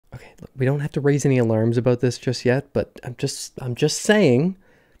We don't have to raise any alarms about this just yet, but I'm just saying,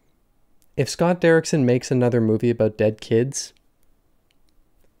 if Scott Derrickson makes another movie about dead kids,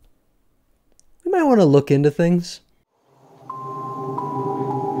 we might want to look into things.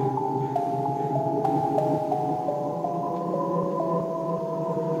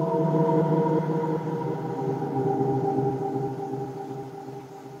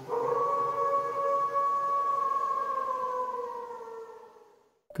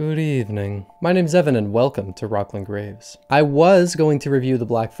 Good evening. My name's Evan and welcome to Rocklin Graves. I was going to review The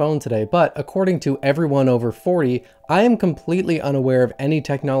Black Phone today, but according to everyone over 40, I am completely unaware of any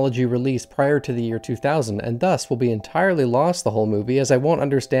technology released prior to the year 2000, and thus will be entirely lost the whole movie, as I won't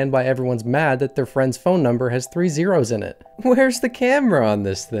understand why everyone's mad that their friend's phone number has 3 zeros in it. Where's the camera on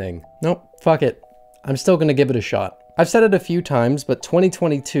this thing? Nope, fuck it. I'm still gonna give it a shot. I've said it a few times, but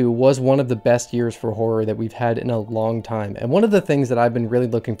 2022 was one of the best years for horror that we've had in a long time. And one of the things that I've been really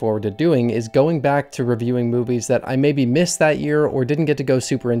looking forward to doing is going back to reviewing movies that I maybe missed that year or didn't get to go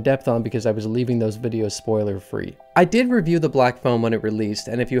super in depth on because I was leaving those videos spoiler free. I did review The Black Phone when it released,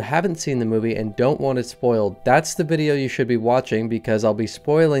 and if you haven't seen the movie and don't want it spoiled, that's the video you should be watching because I'll be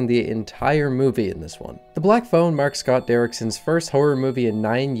spoiling the entire movie in this one. The Black Phone marks Scott Derrickson's first horror movie in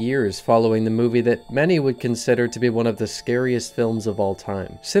 9 years, following the movie that many would consider to be one of the scariest films of all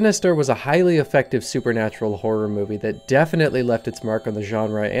time. Sinister was a highly effective supernatural horror movie that definitely left its mark on the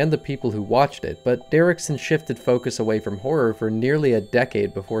genre and the people who watched it, but Derrickson shifted focus away from horror for nearly a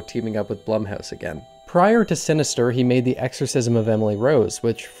decade before teaming up with Blumhouse again. Prior to Sinister, he made The Exorcism of Emily Rose,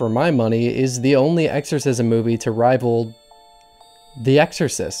 which, for my money, is the only exorcism movie to rival The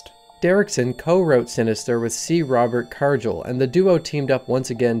Exorcist. Derrickson co-wrote Sinister with C. Robert Cargill, and the duo teamed up once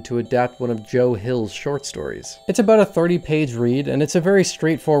again to adapt one of Joe Hill's short stories. It's about a 30-page read, and it's a very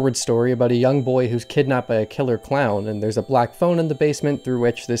straightforward story about a young boy who's kidnapped by a killer clown, and there's a black phone in the basement through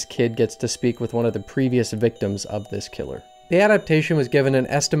which this kid gets to speak with one of the previous victims of this killer. The adaptation was given an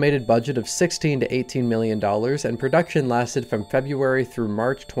estimated budget of $16 to $18 million, and production lasted from February through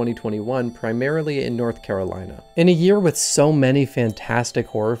March 2021, primarily in North Carolina. In a year with so many fantastic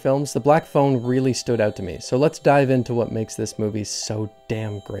horror films, The Black Phone really stood out to me, so let's dive into what makes this movie so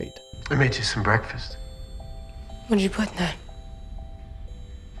damn great. I made you some breakfast. What did you put in that?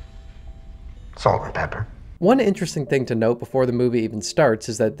 Salt and pepper. One interesting thing to note before the movie even starts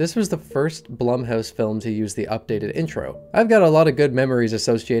is that this was the first Blumhouse film to use the updated intro. I've got a lot of good memories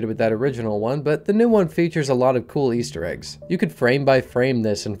associated with that original one, but the new one features a lot of cool Easter eggs. You could frame by frame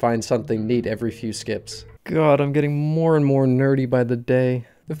this and find something neat every few skips. God, I'm getting more and more nerdy by the day.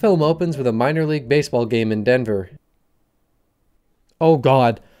 The film opens with a minor league baseball game in Denver. Oh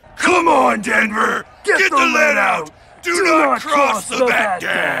God. Come on, Denver! Get the lead out! Do not cross the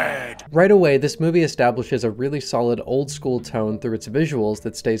Baghdad! Right away, this movie establishes a really solid old-school tone through its visuals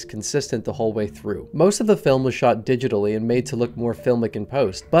that stays consistent the whole way through. Most of the film was shot digitally and made to look more filmic in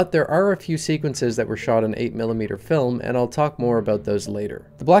post, but there are a few sequences that were shot on 8mm film, and I'll talk more about those later.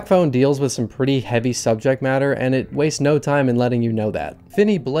 The Black Phone deals with some pretty heavy subject matter, and it wastes no time in letting you know that.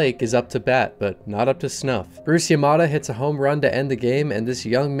 Finney Blake is up to bat, but not up to snuff. Bruce Yamada hits a home run to end the game, and this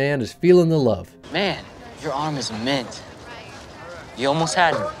young man is feeling the love. Man, your arm is mint. You almost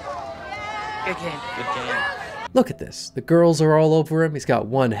had me. Good game. Good game. Look at this. The girls are all over him. He's got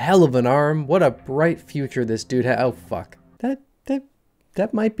one hell of an arm. What a bright future this dude has. Oh, fuck.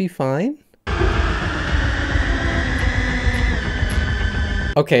 That might be fine.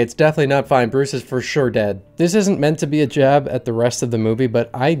 Okay, it's definitely not fine. Bruce is for sure dead. This isn't meant to be a jab at the rest of the movie,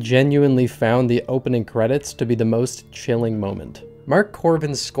 but I genuinely found the opening credits to be the most chilling moment. Mark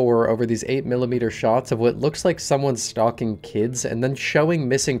Corvin's score over these 8mm shots of what looks like someone stalking kids and then showing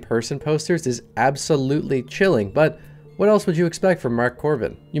missing person posters is absolutely chilling, but what else would you expect from Mark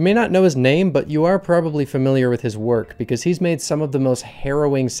Corvin? You may not know his name, but you are probably familiar with his work because he's made some of the most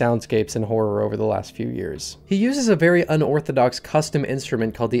harrowing soundscapes in horror over the last few years. He uses a very unorthodox custom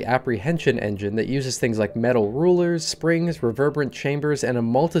instrument called the Apprehension Engine that uses things like metal rulers, springs, reverberant chambers, and a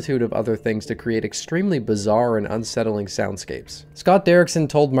multitude of other things to create extremely bizarre and unsettling soundscapes. Scott Derrickson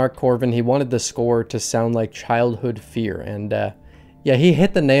told Mark Corvin he wanted the score to sound like childhood fear, and yeah, he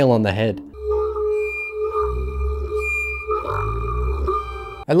hit the nail on the head.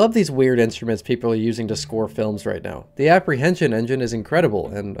 I love these weird instruments people are using to score films right now. The Apprehension Engine is incredible,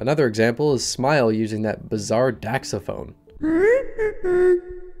 and another example is Smile using that bizarre daxophone.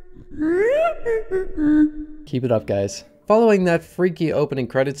 Keep it up, guys. Following that freaky opening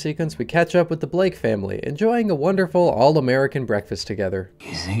credit sequence, we catch up with the Blake family, enjoying a wonderful all-American breakfast together.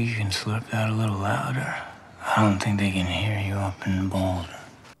 You think you can slurp that a little louder? I don't think they can hear you up in Boulder.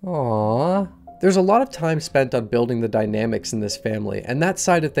 Aww. There's a lot of time spent on building the dynamics in this family, and that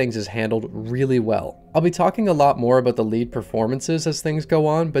side of things is handled really well. I'll be talking a lot more about the lead performances as things go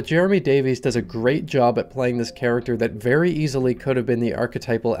on, but Jeremy Davies does a great job at playing this character that very easily could have been the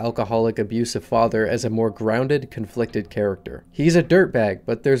archetypal alcoholic abusive father as a more grounded, conflicted character. He's a dirtbag,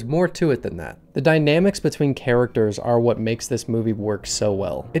 but there's more to it than that. The dynamics between characters are what makes this movie work so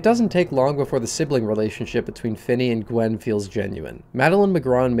well. It doesn't take long before the sibling relationship between Finney and Gwen feels genuine. Madeleine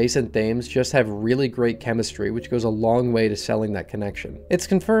McGraw and Mason Thames just have really great chemistry, which goes a long way to selling that connection. It's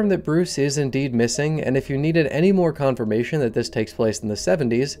confirmed that Bruce is indeed missing, and if you needed any more confirmation that this takes place in the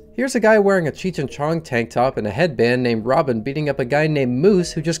 70s, here's a guy wearing a Cheech and Chong tank top and a headband named Robin beating up a guy named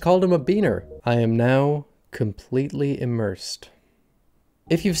Moose who just called him a beaner. I am now completely immersed.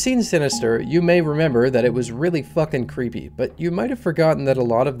 If you've seen Sinister, you may remember that it was really fucking creepy, but you might have forgotten that a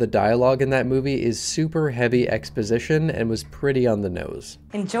lot of the dialogue in that movie is super heavy exposition and was pretty on the nose.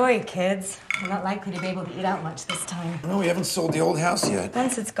 Enjoy, kids. We're not likely to be able to eat out much this time. No, we haven't sold the old house yet.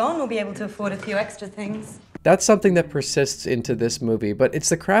 Once it's gone, we'll be able to afford a few extra things. That's something that persists into this movie, but it's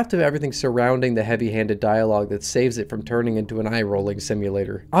the craft of everything surrounding the heavy-handed dialogue that saves it from turning into an eye-rolling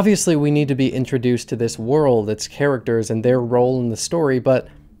simulator. Obviously, we need to be introduced to this world, its characters, and their role in the story, but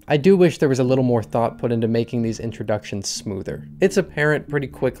I do wish there was a little more thought put into making these introductions smoother. It's apparent pretty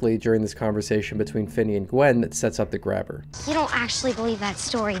quickly during this conversation between Finney and Gwen that sets up the grabber. You don't actually believe that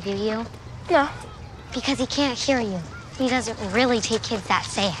story, do you? No, Because he can't hear you. He doesn't really take kids that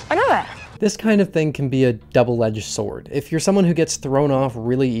sad. I know that. This kind of thing can be a double-edged sword. If you're someone who gets thrown off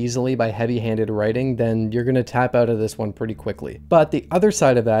really easily by heavy-handed writing, then you're gonna tap out of this one pretty quickly. But the other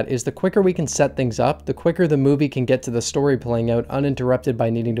side of that is the quicker we can set things up, the quicker the movie can get to the story playing out uninterrupted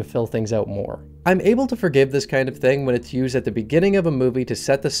by needing to fill things out more. I'm able to forgive this kind of thing when it's used at the beginning of a movie to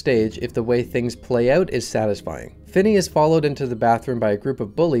set the stage if the way things play out is satisfying. Finney is followed into the bathroom by a group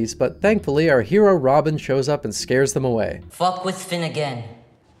of bullies, but thankfully our hero Robin shows up and scares them away. Fuck with Finn again.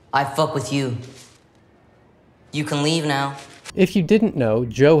 I fuck with you. You can leave now. If you didn't know,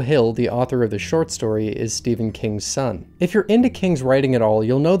 Joe Hill, the author of the short story, is Stephen King's son. If you're into King's writing at all,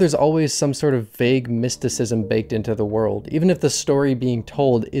 you'll know there's always some sort of vague mysticism baked into the world, even if the story being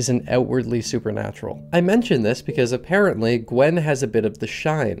told isn't outwardly supernatural. I mention this because apparently Gwen has a bit of the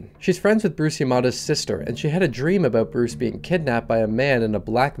shine. She's friends with Bruce Yamada's sister, and she had a dream about Bruce being kidnapped by a man in a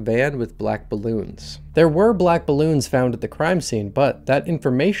black van with black balloons. There were black balloons found at the crime scene, but that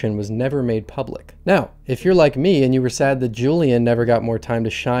information was never made public. Now, if you're like me and you were sad that Julian never got more time to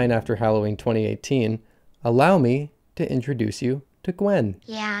shine after Halloween 2018, allow me to introduce you to Gwen.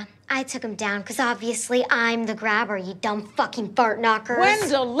 Yeah, I took him down because obviously I'm the grabber, you dumb fucking fart knockers.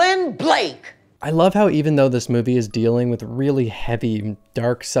 Gwendolyn Blake! I love how even though this movie is dealing with really heavy,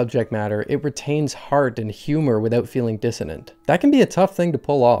 dark subject matter, it retains heart and humor without feeling dissonant. That can be a tough thing to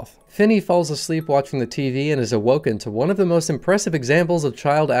pull off. Finney falls asleep watching the TV and is awoken to one of the most impressive examples of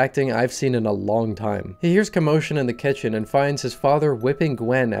child acting I've seen in a long time. He hears commotion in the kitchen and finds his father whipping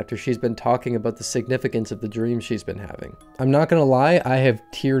Gwen after she's been talking about the significance of the dream she's been having. I'm not gonna lie, I have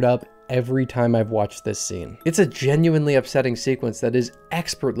teared up every time I've watched this scene. It's a genuinely upsetting sequence that is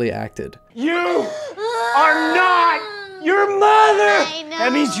expertly acted. You are not your mother!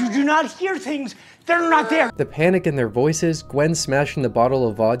 That means you do not hear things. They're not there. The panic in their voices, Gwen smashing the bottle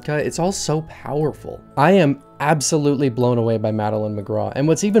of vodka, it's all so powerful. I am absolutely blown away by Madeleine McGraw, and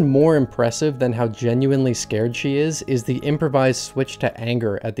what's even more impressive than how genuinely scared she is the improvised switch to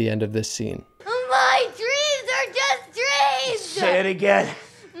anger at the end of this scene. My dreams are just dreams! Say it again.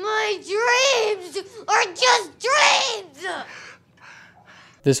 My dreams are just dreams!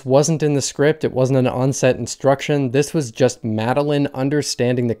 This wasn't in the script, it wasn't an on-set instruction, this was just Madeleine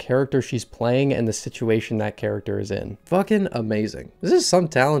understanding the character she's playing and the situation that character is in. Fucking amazing. This is some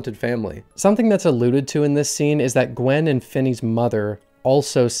talented family. Something that's alluded to in this scene is that Gwen and Finney's mother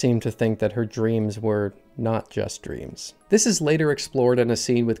also seem to think that her dreams were not just dreams. This is later explored in a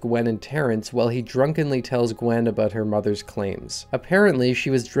scene with Gwen and Terrence while he drunkenly tells Gwen about her mother's claims. Apparently, she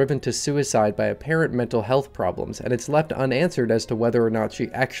was driven to suicide by apparent mental health problems, and it's left unanswered as to whether or not she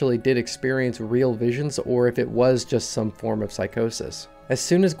actually did experience real visions or if it was just some form of psychosis. As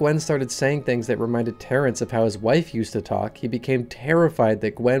soon as Gwen started saying things that reminded Terrence of how his wife used to talk, he became terrified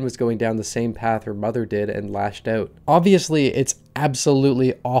that Gwen was going down the same path her mother did and lashed out. Obviously, it's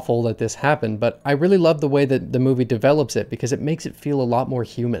absolutely awful that this happened, but I really love the way that the movie develops it because it makes it feel a lot more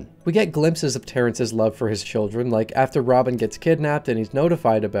human. We get glimpses of Terrence's love for his children, like after Robin gets kidnapped and he's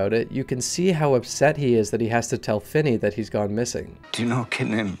notified about it, you can see how upset he is that he has to tell Finney that he's gone missing. Do you know a kid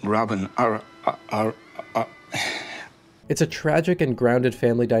named Robin It's a tragic and grounded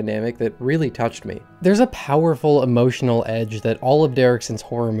family dynamic that really touched me. There's a powerful emotional edge that all of Derrickson's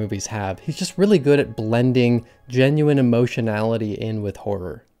horror movies have. He's just really good at blending genuine emotionality in with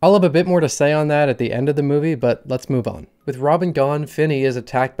horror. I'll have a bit more to say on that at the end of the movie, but let's move on. With Robin gone, Finney is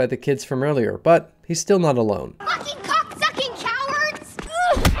attacked by the kids from earlier, but he's still not alone. Fucking cocksucking cowards!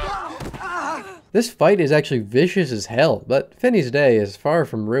 This fight is actually vicious as hell, but Finney's day is far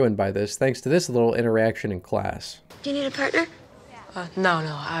from ruined by this thanks to this little interaction in class. Do you need a partner? No.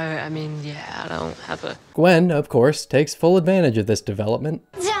 I mean, yeah, I don't have a... Gwen, of course, takes full advantage of this development.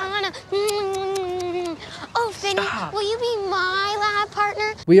 Donna. Oh, Finney, will you be my lab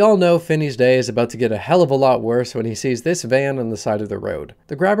partner? We all know Finney's day is about to get a hell of a lot worse when he sees this van on the side of the road.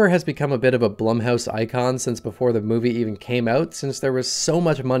 The grabber has become a bit of a Blumhouse icon since before the movie even came out, since there was so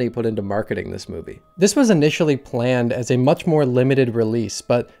much money put into marketing this movie. This was initially planned as a much more limited release,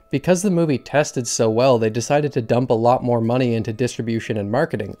 but because the movie tested so well, they decided to dump a lot more money into distribution and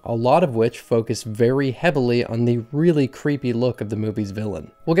marketing, a lot of which focused very heavily on the really creepy look of the movie's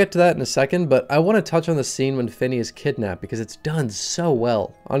villain. We'll get to that in a second, but I want to touch on the scene when Finney is kidnapped because it's done so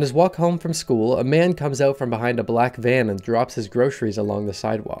well. On his walk home from school, a man comes out from behind a black van and drops his groceries along the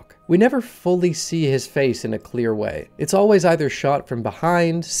sidewalk. We never fully see his face in a clear way. It's always either shot from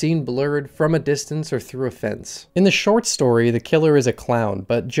behind, seen blurred, from a distance, or through a fence. In the short story, the killer is a clown,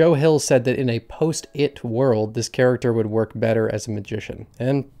 but Joe Hill said that in a post-It world, this character would work better as a magician.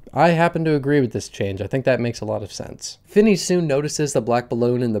 And I happen to agree with this change. I think that makes a lot of sense. Finney soon notices the black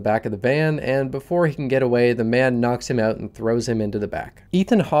balloon in the back of the van, and before he can get away, the man knocks him out and throws him into the back.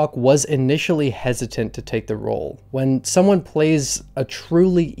 Ethan Hawke was initially hesitant to take the role. When someone plays a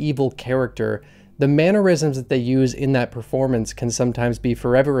truly evil character, the mannerisms that they use in that performance can sometimes be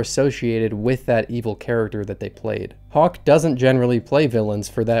forever associated with that evil character that they played. Hawke doesn't generally play villains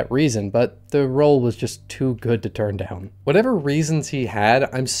for that reason, but the role was just too good to turn down. Whatever reasons he had,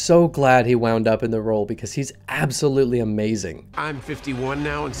 I'm so glad he wound up in the role because he's absolutely amazing. I'm 51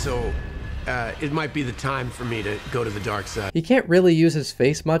 now, and so it might be the time for me to go to the dark side. He can't really use his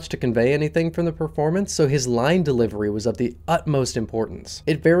face much to convey anything from the performance, so his line delivery was of the utmost importance.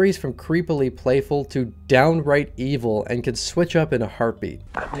 It varies from creepily playful to downright evil and can switch up in a heartbeat.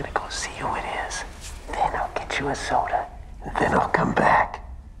 I'm gonna go see who it is. Then I'll get you a soda. Then I'll come back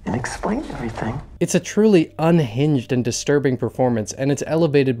and explain everything. It's a truly unhinged and disturbing performance, and it's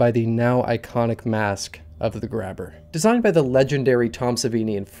elevated by the now iconic mask of the grabber. Designed by the legendary Tom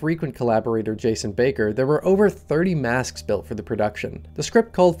Savini and frequent collaborator Jason Baker, there were over 30 masks built for the production. The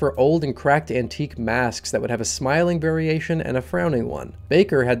script called for old and cracked antique masks that would have a smiling variation and a frowning one.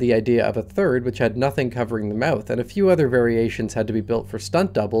 Baker had the idea of a third which had nothing covering the mouth, and a few other variations had to be built for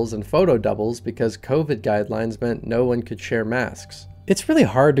stunt doubles and photo doubles because COVID guidelines meant no one could share masks. It's really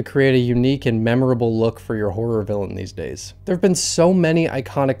hard to create a unique and memorable look for your horror villain these days. There have been so many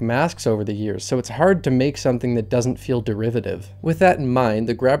iconic masks over the years, so it's hard to make something that doesn't feel derivative. With that in mind,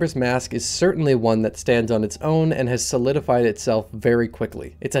 the grabber's mask is certainly one that stands on its own and has solidified itself very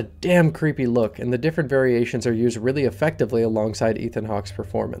quickly. It's a damn creepy look, and the different variations are used really effectively alongside Ethan Hawke's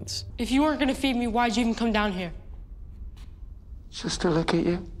performance. If you weren't gonna feed me, why'd you even come down here? Just to look at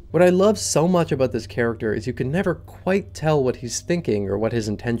you. What I love so much about this character is you can never quite tell what he's thinking or what his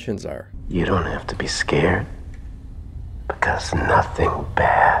intentions are. You don't have to be scared, because nothing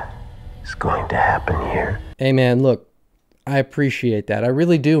bad is going to happen here. Hey man, look, I appreciate that. I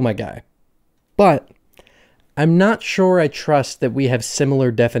really do, my guy. But I'm not sure I trust that we have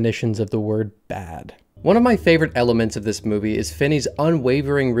similar definitions of the word bad. One of my favorite elements of this movie is Finney's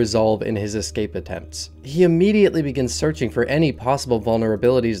unwavering resolve in his escape attempts. He immediately begins searching for any possible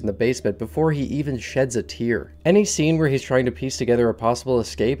vulnerabilities in the basement before he even sheds a tear. Any scene where he's trying to piece together a possible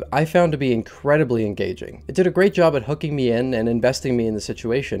escape, I found to be incredibly engaging. It did a great job at hooking me in and investing me in the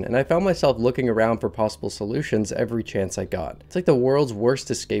situation, and I found myself looking around for possible solutions every chance I got. It's like the world's worst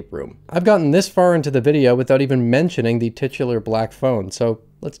escape room. I've gotten this far into the video without even mentioning the titular black phone, so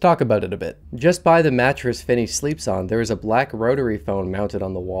let's talk about it a bit. Just by the mattress Finney sleeps on, there is a black rotary phone mounted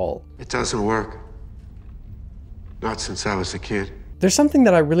on the wall. It doesn't work. Not since I was a kid. There's something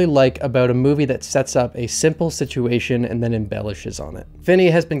that I really like about a movie that sets up a simple situation and then embellishes on it. Finney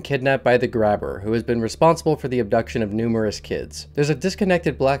has been kidnapped by the grabber, who has been responsible for the abduction of numerous kids. There's a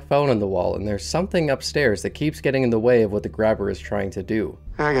disconnected black phone on the wall, and there's something upstairs that keeps getting in the way of what the grabber is trying to do.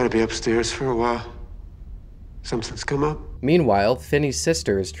 I gotta be upstairs for a while. Something's come up? Meanwhile, Finney's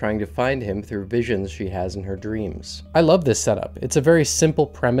sister is trying to find him through visions she has in her dreams. I love this setup. It's a very simple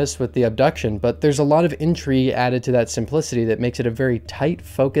premise with the abduction, but there's a lot of intrigue added to that simplicity that makes it a very tight,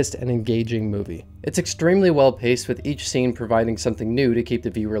 focused, and engaging movie. It's extremely well paced, with each scene providing something new to keep the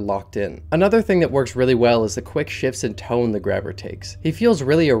viewer locked in. Another thing that works really well is the quick shifts in tone the grabber takes. He feels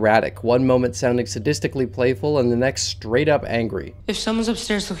really erratic, one moment sounding sadistically playful and the next straight up angry. If someone's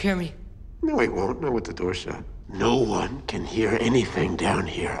upstairs, they'll hear me. No, he won't. Not with the door shut. No one can hear anything down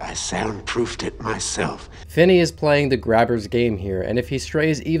here. I soundproofed it myself. Finney is playing the grabber's game here, and if he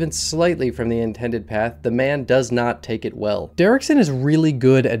strays even slightly from the intended path, the man does not take it well. Derrickson is really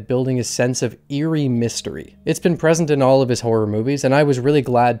good at building a sense of eerie mystery. It's been present in all of his horror movies, and I was really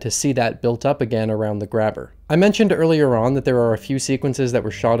glad to see that built up again around the grabber. I mentioned earlier on that there are a few sequences that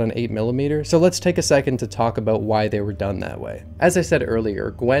were shot on 8mm, so let's take a second to talk about why they were done that way. As I said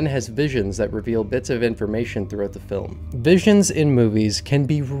earlier, Gwen has visions that reveal bits of information throughout the film. Visions in movies can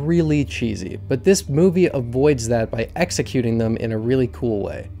be really cheesy, but this movie avoids that by executing them in a really cool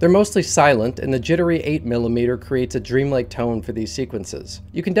way. They're mostly silent, and the jittery 8mm creates a dreamlike tone for these sequences.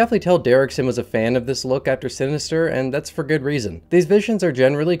 You can definitely tell Derrickson was a fan of this look after Sinister, and that's for good reason. These visions are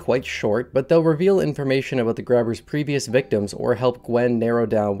generally quite short, but they'll reveal information about the grabber's previous victims or help Gwen narrow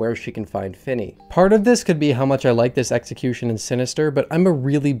down where she can find Finney. Part of this could be how much I like this execution in Sinister, but I'm a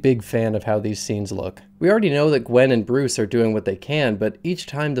really big fan of how these scenes look. We already know that Gwen and Bruce are doing what they can, but each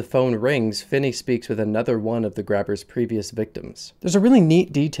time the phone rings, Finney speaks with another one of the grabber's previous victims. There's a really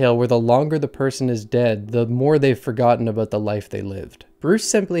neat detail where the longer the person is dead, the more they've forgotten about the life they lived. Bruce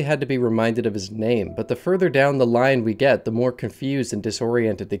simply had to be reminded of his name, but the further down the line we get, the more confused and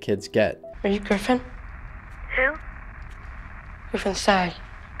disoriented the kids get. Are you Griffin? Who? Griffin Sag.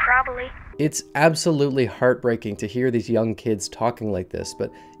 Probably. It's absolutely heartbreaking to hear these young kids talking like this, but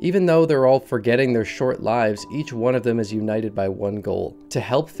even though they're all forgetting their short lives, each one of them is united by one goal: to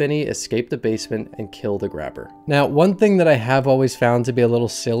help Finney escape the basement and kill the grabber. Now, one thing that I have always found to be a little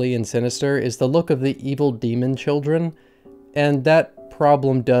silly and sinister is the look of the evil demon children, and that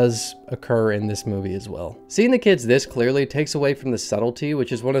problem does occur in this movie as well. Seeing the kids this clearly takes away from the subtlety,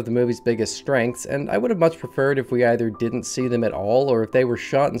 which is one of the movie's biggest strengths, and I would have much preferred if we either didn't see them at all or if they were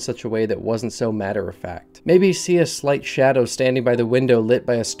shot in such a way that wasn't so matter-of-fact. Maybe see a slight shadow standing by the window lit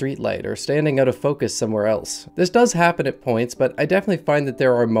by a streetlight or standing out of focus somewhere else. This does happen at points, but I definitely find that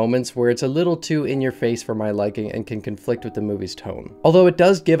there are moments where it's a little too in your face for my liking and can conflict with the movie's tone. Although it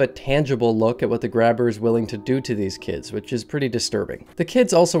does give a tangible look at what the grabber is willing to do to these kids, which is pretty disturbing. The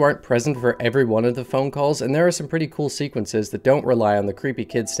kids also aren't present for every one of the phone calls, and there are some pretty cool sequences that don't rely on the creepy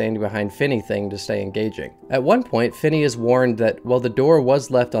kid standing behind Finney thing to stay engaging. At one point, Finney is warned that while the door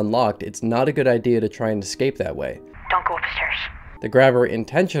was left unlocked, it's not a good idea to try and escape that way. Don't go upstairs. The grabber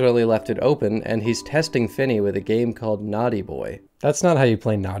intentionally left it open, and he's testing Finney with a game called Naughty Boy. That's not how you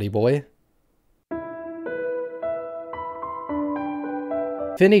play Naughty Boy.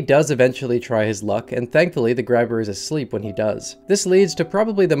 Finney does eventually try his luck, and thankfully the grabber is asleep when he does. This leads to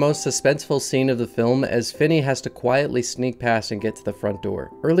probably the most suspenseful scene of the film, as Finney has to quietly sneak past and get to the front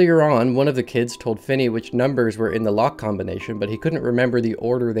door. Earlier on, one of the kids told Finney which numbers were in the lock combination, but he couldn't remember the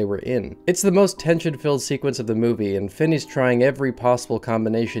order they were in. It's the most tension-filled sequence of the movie, and Finney's trying every possible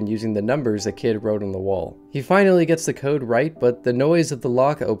combination using the numbers the kid wrote on the wall. He finally gets the code right, but the noise of the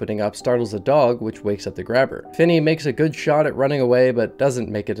lock opening up startles a dog, which wakes up the grabber. Finney makes a good shot at running away, but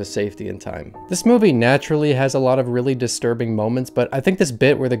doesn't make it to safety in time. This movie naturally has a lot of really disturbing moments, but I think this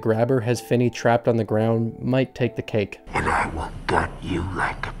bit where the grabber has Finney trapped on the ground might take the cake. And I will gut you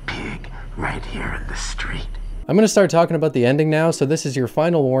like a pig right here in the street. I'm going to start talking about the ending now, so this is your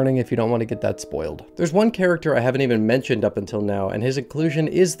final warning if you don't want to get that spoiled. There's one character I haven't even mentioned up until now, and his inclusion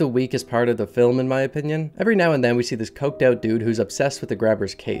is the weakest part of the film in my opinion. Every now and then we see this coked out dude who's obsessed with the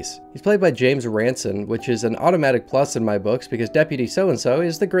grabber's case. He's played by James Ranson, which is an automatic plus in my books because Deputy So-and-so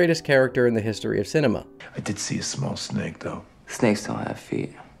is the greatest character in the history of cinema. I did see a small snake, though. Snakes don't have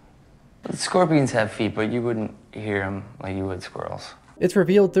feet. Scorpions have feet, but you wouldn't hear them like you would squirrels. It's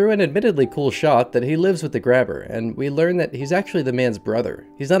revealed through an admittedly cool shot that he lives with the grabber, and we learn that he's actually the man's brother.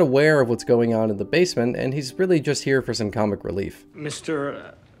 He's not aware of what's going on in the basement, and he's really just here for some comic relief. It's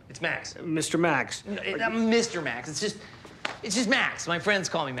Max. Mr. Max. I'm Mr. Max. It's just Max. My friends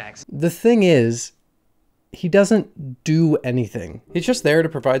call me Max. The thing is, he doesn't do anything. He's just there to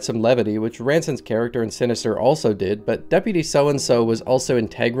provide some levity, which Ranson's character in Sinister also did, but Deputy So-and-so was also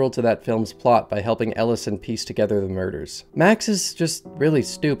integral to that film's plot by helping Ellison piece together the murders. Max is just really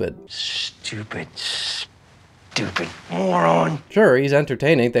stupid. Stupid moron. Sure, he's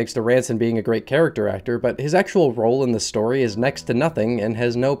entertaining thanks to Ranson being a great character actor, but his actual role in the story is next to nothing and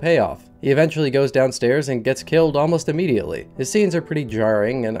has no payoff. He eventually goes downstairs and gets killed almost immediately. His scenes are pretty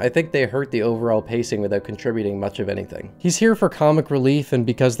jarring, and I think they hurt the overall pacing without contributing much of anything. He's here for comic relief and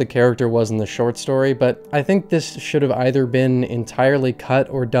because the character was in the short story, but I think this should have either been entirely cut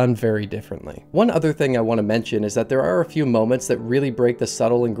or done very differently. One other thing I want to mention is that there are a few moments that really break the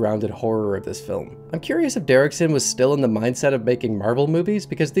subtle and grounded horror of this film. I'm curious if Derrickson was still in the mindset of making Marvel movies,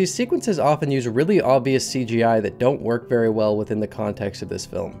 because these sequences often use really obvious CGI that don't work very well within the context of this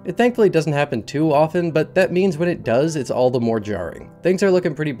film. It thankfully doesn't happen too often, but that means when it does, it's all the more jarring. Things are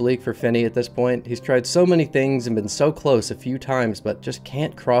looking pretty bleak for Finney at this point. He's tried so many things and been so close a few times, but just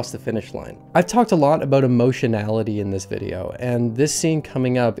can't cross the finish line. I've talked a lot about emotionality in this video, and this scene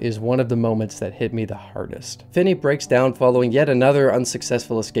coming up is one of the moments that hit me the hardest. Finney breaks down following yet another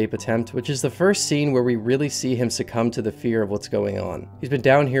unsuccessful escape attempt, which is the first scene where we really see him succumb to the fear of what's going on. He's been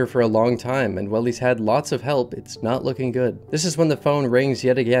down here for a long time, and while he's had lots of help, it's not looking good. This is when the phone rings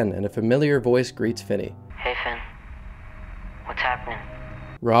yet again, and a familiar voice greets Finney. Hey, Finn. What's happening?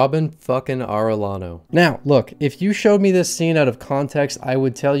 Robin fucking Arellano. Now, look, if you showed me this scene out of context, I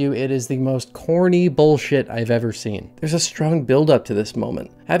would tell you it is the most corny bullshit I've ever seen. There's a strong build-up to this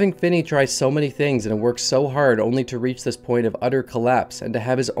moment. Having Finney try so many things and work so hard only to reach this point of utter collapse, and to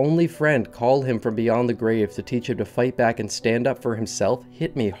have his only friend call him from beyond the grave to teach him to fight back and stand up for himself,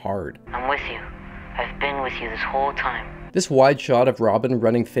 hit me hard. I'm with you. I've been with you this whole time. This wide shot of Robin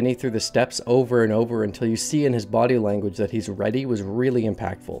running Finney through the steps over and over until you see in his body language that he's ready was really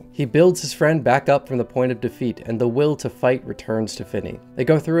impactful. He builds his friend back up from the point of defeat, and the will to fight returns to Finney. They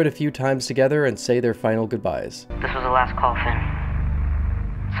go through it a few times together and say their final goodbyes. This was the last call,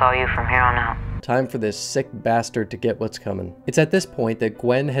 Finn. Saw you from here on out. Time for this sick bastard to get what's coming. It's at this point that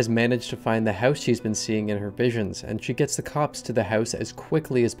Gwen has managed to find the house she's been seeing in her visions, and she gets the cops to the house as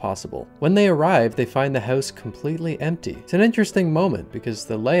quickly as possible. When they arrive, they find the house completely empty. It's an interesting moment because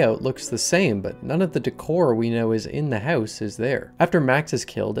the layout looks the same, but none of the decor we know is in the house is there. After Max is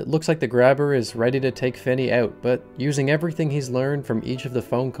killed, it looks like the grabber is ready to take Finney out, but using everything he's learned from each of the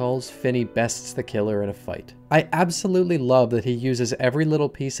phone calls, Finney bests the killer in a fight. I absolutely love that he uses every little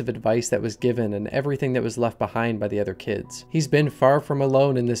piece of advice that was given and everything that was left behind by the other kids. He's been far from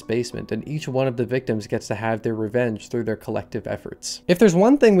alone in this basement, and each one of the victims gets to have their revenge through their collective efforts. If there's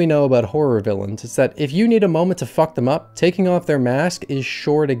one thing we know about horror villains, it's that if you need a moment to fuck them up, taking off their mask is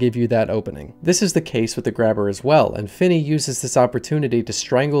sure to give you that opening. This is the case with the grabber as well, and Finney uses this opportunity to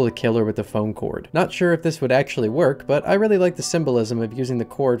strangle the killer with the phone cord. Not sure if this would actually work, but I really like the symbolism of using the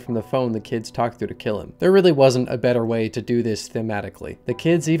cord from the phone the kids talk through to kill him. There really wasn't a better way to do this thematically. The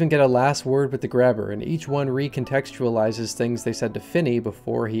kids even get a last word with the grabber, and each one recontextualizes things they said to Finney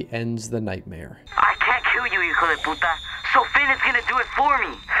before he ends the nightmare. I can't kill you, hijo de puta, so Finn is gonna do it for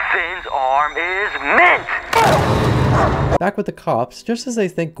me. Finn's arm is meant! Back with the cops, just as they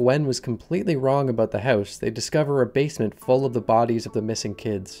think Gwen was completely wrong about the house, they discover a basement full of the bodies of the missing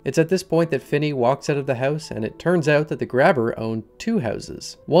kids. It's at this point that Finney walks out of the house, and it turns out that the grabber owned two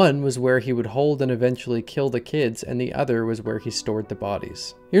houses. One was where he would hold and eventually kill the kids, and the other was where he stored the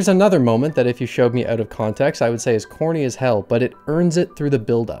bodies. Here's another moment that if you showed me out of context, I would say is corny as hell, but it earns it through the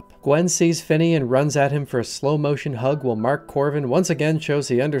build-up. Gwen sees Finney and runs at him for a slow-motion hug, while Mark Corvin once again shows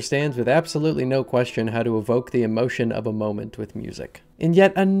he understands with absolutely no question how to evoke the emotion of a moment with music. In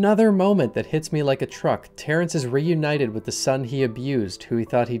yet another moment that hits me like a truck, Terrence is reunited with the son he abused, who he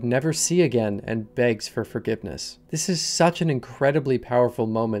thought he'd never see again, and begs for forgiveness. This is such an incredibly powerful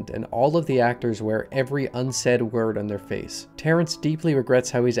moment, and all of the actors wear every unsaid word on their face. Terrence deeply regrets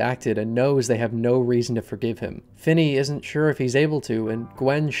how he's acted and knows they have no reason to forgive him. Finney isn't sure if he's able to, and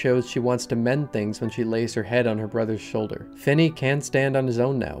Gwen shows she wants to mend things when she lays her head on her brother's shoulder. Finney can stand on his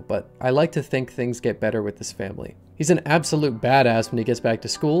own now, but I like to think things get better with this family. He's an absolute badass when he gets back to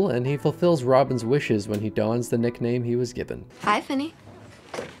school, and he fulfills Robin's wishes when he dons the nickname he was given. Hi, Finney.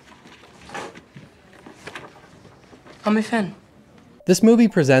 I'm Finn. This movie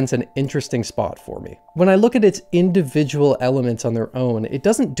presents an interesting spot for me. When I look at its individual elements on their own, it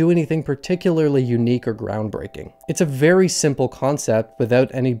doesn't do anything particularly unique or groundbreaking. It's a very simple concept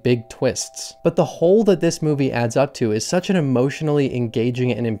without any big twists. But the whole that this movie adds up to is such an emotionally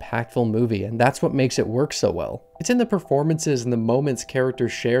engaging and impactful movie, and that's what makes it work so well. It's in the performances and the moments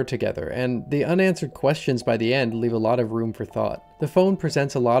characters share together, and the unanswered questions by the end leave a lot of room for thought. The phone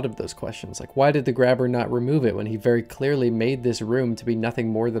presents a lot of those questions, like why did the grabber not remove it when he very clearly made this room to be nothing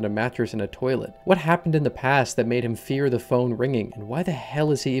more than a mattress and a toilet? What happened in the past that made him fear the phone ringing, and why the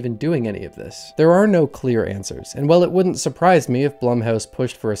hell is he even doing any of this? There are no clear answers, and while it wouldn't surprise me if Blumhouse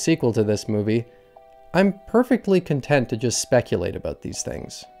pushed for a sequel to this movie, I'm perfectly content to just speculate about these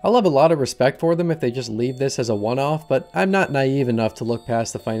things. I'll have a lot of respect for them if they just leave this as a one-off, but I'm not naive enough to look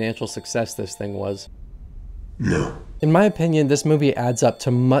past the financial success this thing was. No. In my opinion, this movie adds up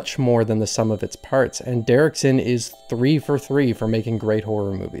to much more than the sum of its parts, and Derrickson is 3 for 3 for making great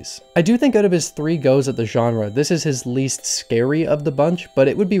horror movies. I do think out of his 3 goes at the genre, this is his least scary of the bunch, but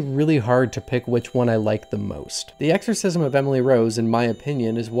it would be really hard to pick which one I like the most. The Exorcism of Emily Rose, in my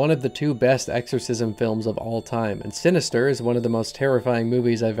opinion, is one of the 2 best exorcism films of all time, and Sinister is one of the most terrifying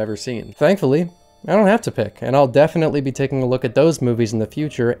movies I've ever seen. Thankfully, I don't have to pick, and I'll definitely be taking a look at those movies in the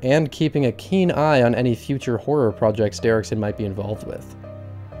future and keeping a keen eye on any future horror projects Derrickson might be involved with.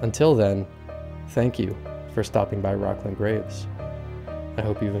 Until then, thank you for stopping by Rocklin Graves. I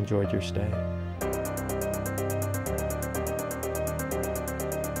hope you've enjoyed your stay.